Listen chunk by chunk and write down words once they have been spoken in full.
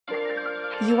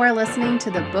You are listening to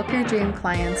the Book Your Dream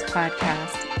Clients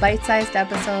podcast, bite-sized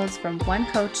episodes from one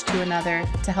coach to another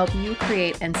to help you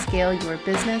create and scale your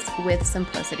business with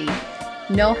simplicity.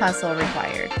 No hustle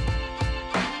required.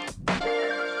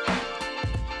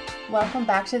 Welcome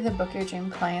back to the Book Your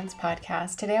Dream Clients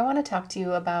podcast. Today I want to talk to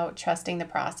you about trusting the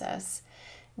process.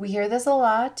 We hear this a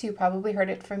lot. You probably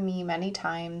heard it from me many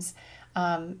times.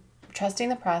 Trusting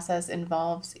the process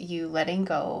involves you letting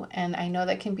go, and I know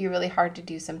that can be really hard to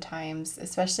do sometimes,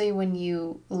 especially when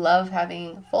you love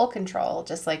having full control,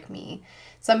 just like me.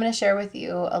 So I'm going to share with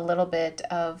you a little bit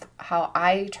of how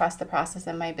I trust the process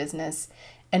in my business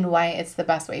and why it's the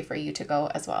best way for you to go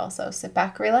as well. So sit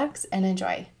back, relax, and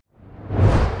enjoy.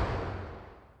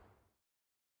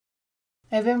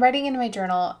 I've been writing in my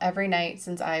journal every night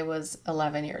since I was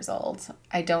 11 years old.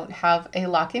 I don't have a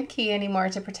lock and key anymore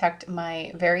to protect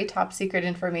my very top secret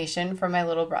information from my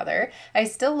little brother. I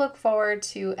still look forward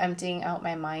to emptying out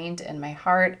my mind and my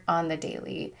heart on the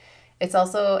daily. It's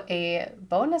also a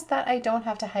bonus that I don't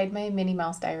have to hide my Minnie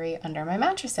Mouse diary under my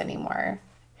mattress anymore.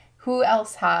 Who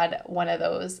else had one of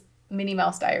those Minnie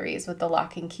Mouse diaries with the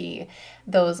lock and key?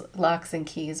 Those locks and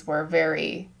keys were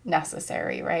very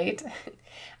necessary, right?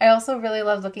 I also really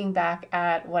love looking back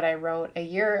at what I wrote a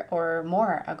year or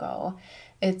more ago.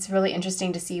 It's really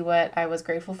interesting to see what I was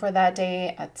grateful for that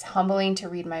day. It's humbling to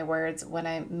read my words when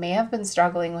I may have been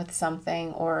struggling with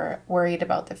something or worried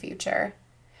about the future.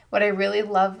 What I really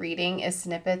love reading is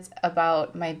snippets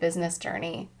about my business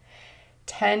journey.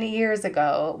 10 years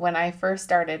ago, when I first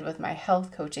started with my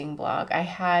health coaching blog, I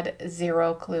had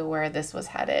zero clue where this was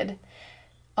headed.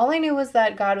 All I knew was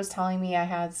that God was telling me I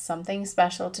had something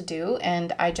special to do,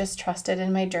 and I just trusted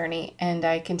in my journey, and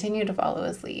I continue to follow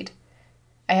His lead.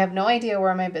 I have no idea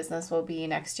where my business will be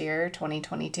next year,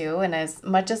 2022, and as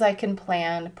much as I can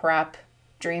plan, prep,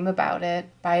 dream about it,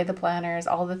 buy the planners,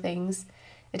 all the things,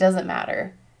 it doesn't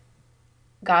matter.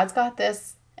 God's got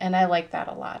this, and I like that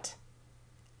a lot.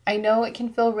 I know it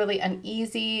can feel really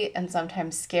uneasy and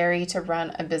sometimes scary to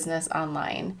run a business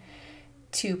online,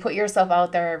 to put yourself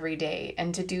out there every day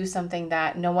and to do something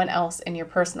that no one else in your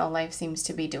personal life seems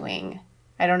to be doing.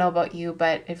 I don't know about you,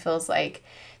 but it feels like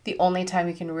the only time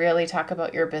you can really talk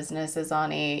about your business is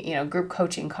on a, group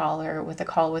coaching call or with a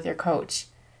call with your coach.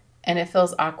 And it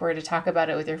feels awkward to talk about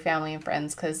it with your family and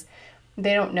friends because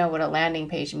they don't know what a landing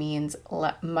page means,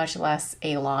 much less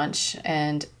a launch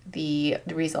and the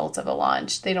results of a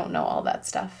launch. They don't know all that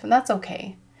stuff, and that's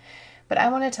okay. But I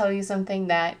want to tell you something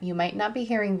that you might not be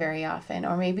hearing very often,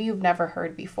 or maybe you've never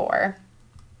heard before.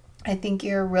 I think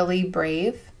you're really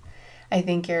brave. I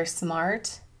think you're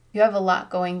smart. You have a lot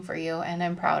going for you, and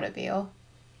I'm proud of you.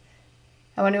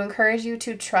 I want to encourage you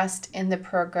to trust in the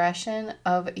progression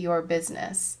of your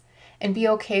business and be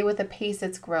okay with the pace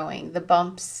it's growing, the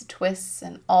bumps, twists,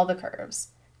 and all the curves.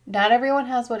 Not everyone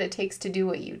has what it takes to do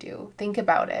what you do. Think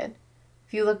about it.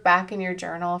 If you look back in your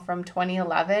journal from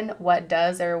 2011, what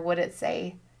does or would it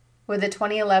say? Would the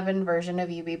 2011 version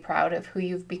of you be proud of who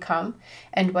you've become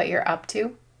and what you're up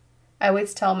to? I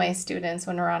always tell my students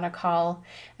when we're on a call,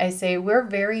 I say, we're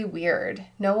very weird.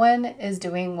 No one is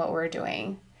doing what we're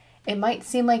doing. It might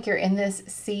seem like you're in this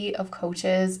sea of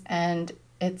coaches and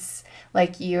it's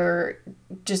like you're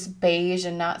just beige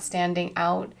and not standing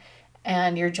out,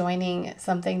 and you're joining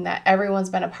something that everyone's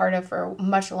been a part of for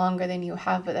much longer than you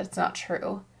have, but that's not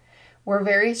true. We're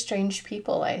very strange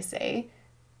people, I say.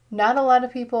 Not a lot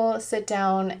of people sit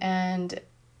down and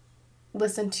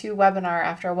listen to webinar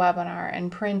after webinar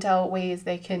and print out ways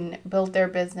they can build their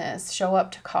business, show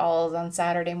up to calls on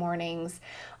Saturday mornings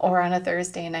or on a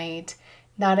Thursday night.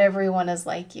 Not everyone is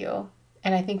like you.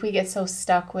 And I think we get so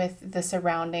stuck with the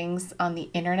surroundings on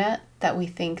the internet that we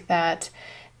think that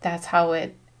that's how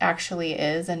it actually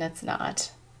is, and it's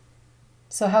not.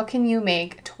 So how can you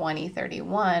make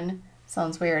 2031,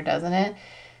 sounds weird, doesn't it,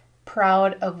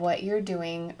 proud of what you're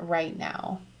doing right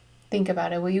now? Think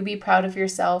about it. Will you be proud of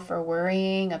yourself for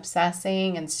worrying,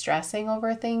 obsessing, and stressing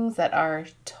over things that are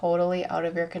totally out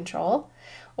of your control?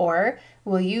 Or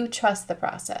will you trust the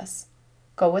process?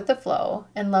 Go with the flow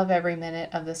and love every minute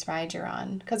of this ride you're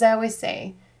on. Because I always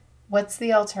say, what's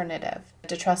the alternative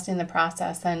to trusting the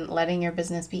process and letting your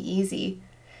business be easy?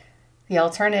 The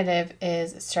alternative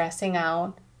is stressing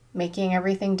out, making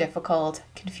everything difficult,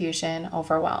 confusion,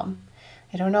 overwhelm.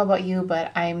 I don't know about you,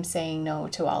 but I'm saying no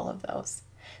to all of those.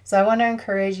 So I want to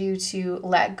encourage you to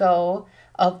let go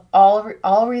of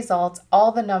all results,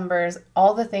 all the numbers,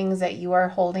 all the things that you are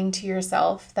holding to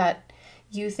yourself that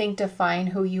you think define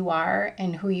who you are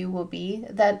and who you will be.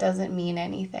 That doesn't mean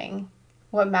anything.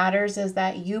 What matters is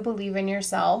that you believe in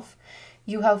yourself,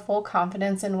 you have full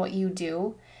confidence in what you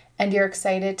do, and you're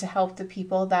excited to help the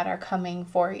people that are coming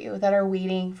for you, that are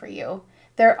waiting for you.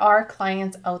 There are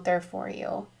clients out there for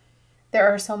you. There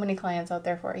are so many clients out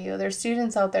there for you. There's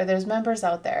students out there, there's members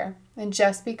out there. And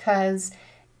just because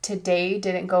today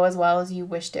didn't go as well as you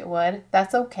wished it would,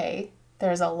 that's okay.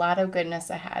 There's a lot of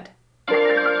goodness ahead.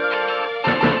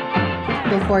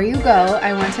 Before you go,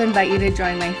 I want to invite you to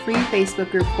join my free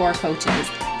Facebook group for coaches.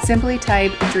 Simply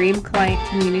type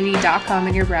dreamclientcommunity.com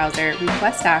in your browser,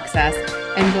 request access,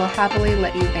 and we'll happily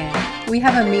let you in. We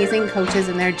have amazing coaches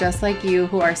in there just like you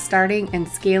who are starting and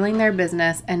scaling their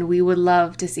business, and we would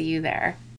love to see you there.